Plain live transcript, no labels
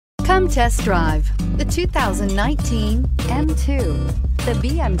Come test drive the 2019 M2. The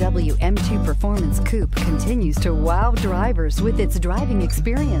BMW M2 Performance Coupe continues to wow drivers with its driving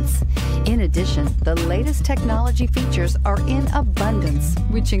experience. In addition, the latest technology features are in abundance,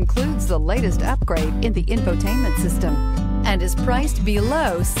 which includes the latest upgrade in the infotainment system and is priced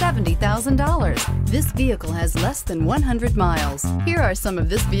below $70,000. This vehicle has less than 100 miles. Here are some of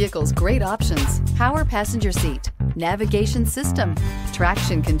this vehicle's great options: power passenger seat, navigation system,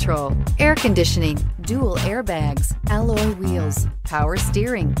 traction control, air conditioning, dual airbags, alloy wheels, power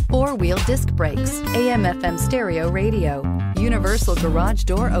steering, four-wheel disc brakes, AM/FM stereo radio, universal garage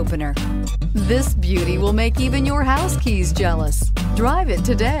door opener. This beauty will make even your house keys jealous. Drive it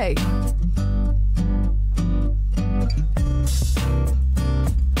today.